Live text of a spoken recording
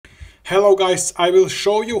Hello guys, I will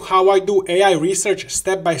show you how I do AI research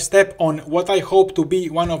step by step on what I hope to be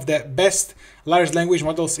one of the best large language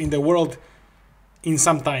models in the world in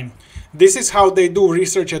some time. This is how they do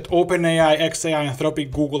research at OpenAI, XAI,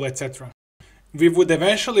 Anthropic, Google, etc. We would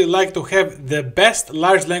eventually like to have the best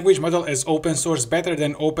large language model as open source, better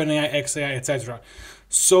than OpenAI, XAI, etc.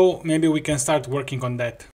 So maybe we can start working on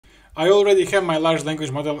that. I already have my large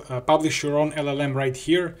language model, publish your own LLM right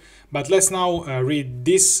here, but let's now read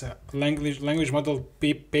this language model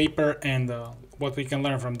paper and what we can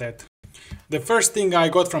learn from that. The first thing I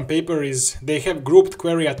got from paper is they have grouped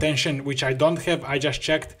query attention, which I don't have. I just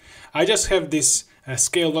checked. I just have this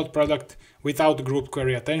scale.product without grouped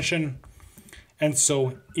query attention. And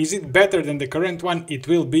so, is it better than the current one? It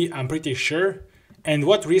will be, I'm pretty sure. And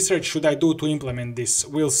what research should I do to implement this?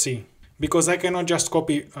 We'll see. Because I cannot just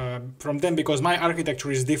copy from them because my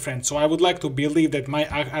architecture is different. So I would like to believe that my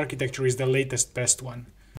architecture is the latest best one.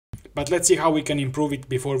 But let's see how we can improve it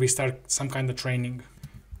before we start some kind of training.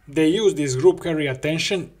 They use this group query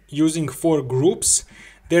attention using 4 groups.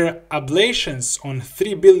 They're ablations on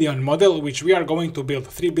 3 billion model, which we are going to build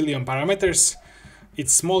 3 billion parameters.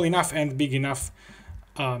 It's small enough and big enough.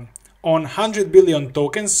 On 100 billion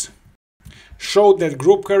tokens. Showed that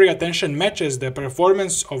group query attention matches the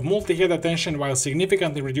performance of multi-head attention while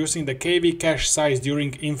significantly reducing the KV cache size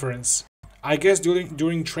during inference. I guess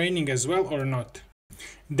during training as well, or not.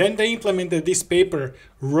 Then they implemented this paper,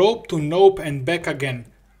 rope to nope and back again,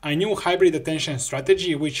 a new hybrid attention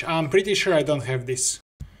strategy, which I'm pretty sure I don't have this.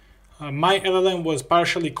 My LLM was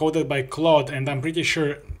partially coded by Claude and I'm pretty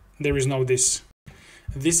sure there is no this.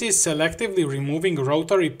 This is selectively removing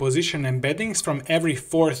rotary position embeddings from every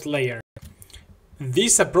 4th layer.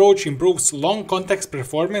 This approach improves long context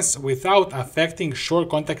performance without affecting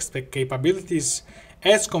short context capabilities,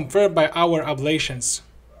 as confirmed by our ablations.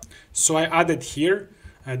 So I added here,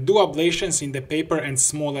 do ablations in the paper and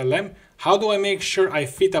small LM. How do I make sure I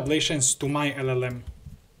fit ablations to my LLM?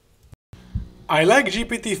 I like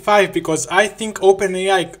GPT-5 because I think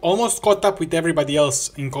OpenAI almost caught up with everybody else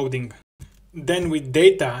in coding. Then with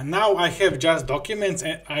data, now I have just documents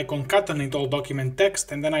and I concatenate all document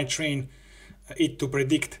text and then I train it to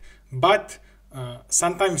predict, but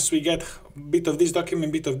sometimes we get a bit of this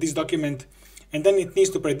document, and then it needs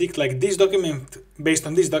to predict like this document based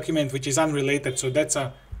on this document, which is unrelated. So that's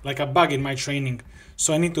like a bug in my training.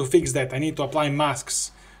 So I need to fix that. I need to apply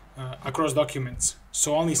masks across documents,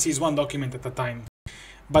 so only sees one document at a time.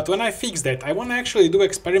 But when I fix that, I want to actually do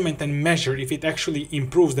experiment and measure if it actually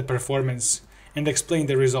improves the performance and explain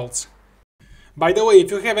the results. By the way, if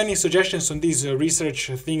you have any suggestions on these research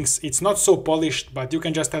things, it's not so polished, but you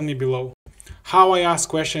can just tell me below how I ask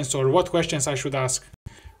questions or what questions I should ask.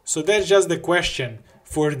 So that's just the question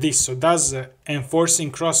for this. So does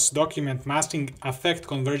enforcing cross-document masking affect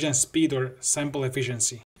convergence speed or sample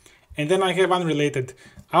efficiency? And then I have unrelated.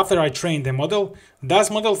 After I train the model, does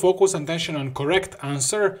model focus attention on correct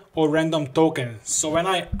answer or random token? So when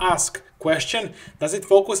I ask question, does it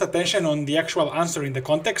focus attention on the actual answer in the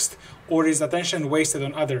context, or is attention wasted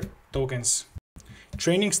on other tokens?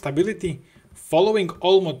 Training stability. Following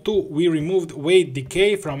Olmo 2, we removed weight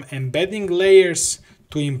decay from embedding layers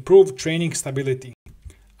to improve training stability.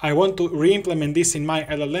 I want to re-implement this in my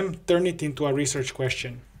LLM, turn it into a research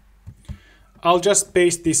question. I'll just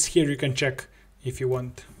paste this here, you can check if you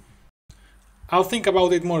want. I'll think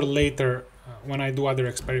about it more later when I do other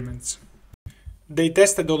experiments. They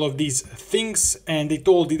tested all of these things and it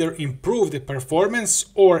all either improved the performance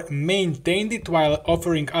or maintained it while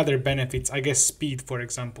offering other benefits, I guess speed for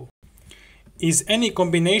example. Is any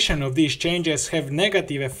combination of these changes have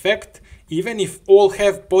negative effect even if all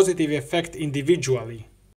have positive effect individually?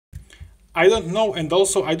 I don't know, and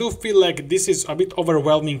also I do feel like this is a bit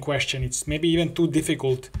overwhelming question. It's maybe even too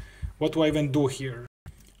difficult. What do I even do here?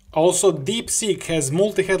 Also, DeepSeek has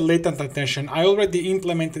multi-head latent attention. I already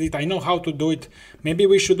implemented it. I know how to do it. Maybe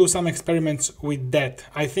we should do some experiments with that.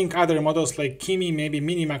 I think other models like Kimi, maybe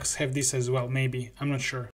Minimax have this as well. Maybe. I'm not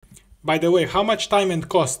sure. By the way, how much time and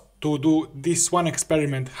cost to do this one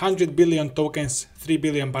experiment? 100 billion tokens, 3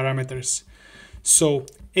 billion parameters. So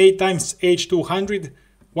 8 times H200,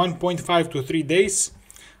 1.5 to 3 days,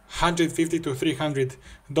 $150 to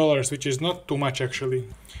 $300, which is not too much actually.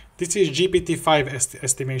 This is GPT-5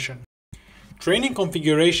 estimation. Training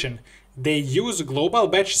configuration. They use global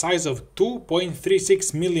batch size of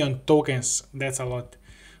 2.36 million tokens. That's a lot.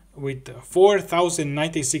 With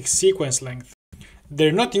 4096 sequence length.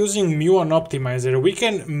 They're not using muon optimizer. We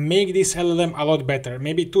can make this LLM a lot better,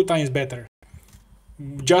 maybe 2 times better,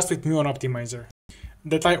 just with muon optimizer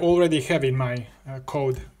that I already have in my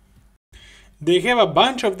code. They have a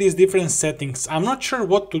bunch of these different settings. I'm not sure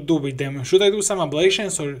what to do with them. Should I do some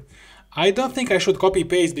ablations, or I don't think I should copy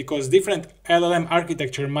paste because different LLM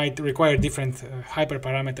architecture might require different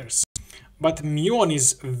hyperparameters. But Muon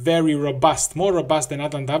is very robust, more robust than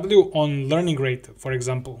AtlanW on learning rate, for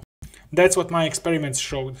example. That's what my experiments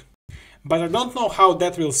showed. But I don't know how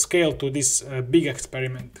that will scale to this big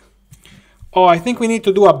experiment. Oh, I think we need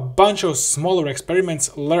to do a bunch of smaller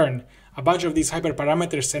experiments, learn a bunch of these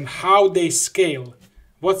hyperparameters and how they scale.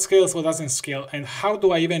 What scales, what doesn't scale, and how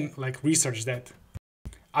do I even research that?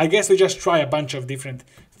 I guess we just try a bunch of different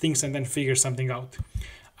things and then figure something out.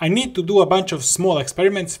 I need to do a bunch of small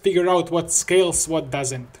experiments, figure out what scales, what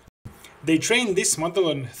doesn't. They trained this model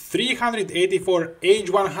on 384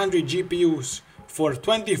 H100 GPUs for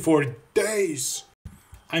 24 days.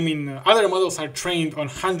 I mean, other models are trained on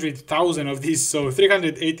 100,000 of these, so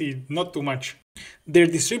 380, not too much. Their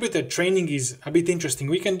distributed training is a bit interesting.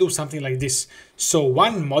 We can do something like this. So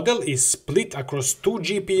one model is split across 2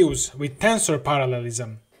 GPUs with tensor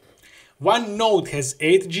parallelism. One node has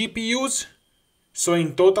 8 GPUs, so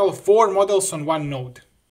in total 4 models on one node.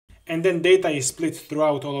 And then data is split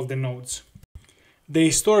throughout all of the nodes. They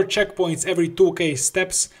store checkpoints every 2K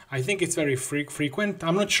steps. I think it's very frequent.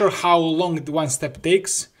 I'm not sure how long one step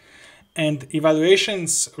takes. And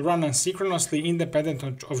evaluations run asynchronously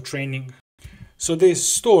independent of training. So they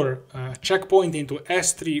store a checkpoint into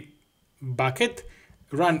S3 bucket,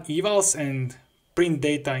 run evals, and print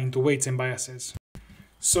data into weights and biases.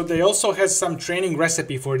 So they also have some training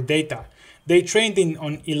recipe for data. They trained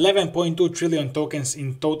on 11.2 trillion tokens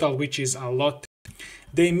in total, which is a lot.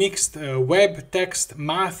 They mixed web, text,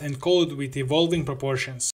 math, and code with evolving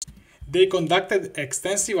proportions. They conducted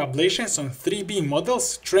extensive ablations on 3B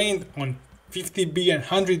models trained on 50B and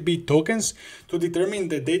 100B tokens to determine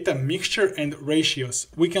the data mixture and ratios.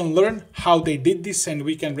 We can learn how they did this and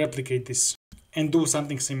we can replicate this and do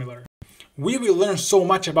something similar. We will learn so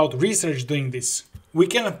much about research doing this. We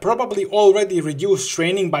can probably already reduce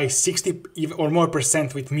training by 60 or more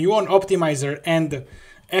 % with Muon Optimizer and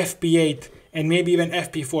FP8 and maybe even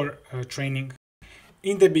FP4 training.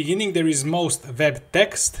 In the beginning there is most web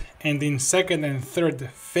text, and in second and third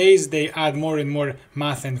phase they add more and more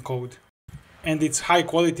math and code. And it's high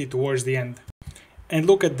quality towards the end. And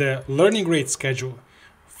look at the learning rate schedule.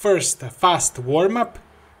 First a fast warm-up,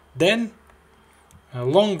 then a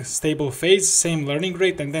long stable phase, same learning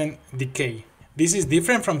rate, and then decay. This is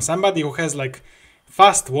different from somebody who has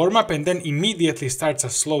fast warm-up and then immediately starts a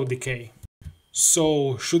slow decay.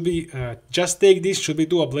 So should we just take this? Should we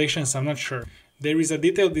do ablations? I'm not sure. There is a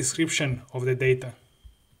detailed description of the data.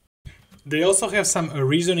 They also have some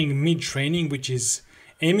reasoning mid-training, which is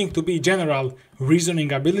aiming to be general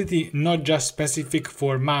reasoning ability, not just specific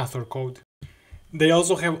for math or code. They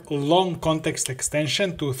also have long context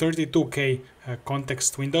extension to 32K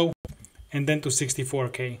context window and then to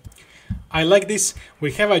 64K. I like this.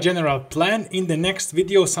 We have a general plan. In the next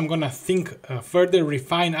videos, I'm gonna think further,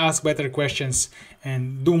 refine, ask better questions,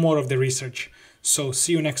 and do more of the research. So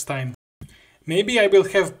see you next time. Maybe I will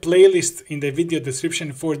have playlist in the video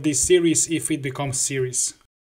description for this series if it becomes series.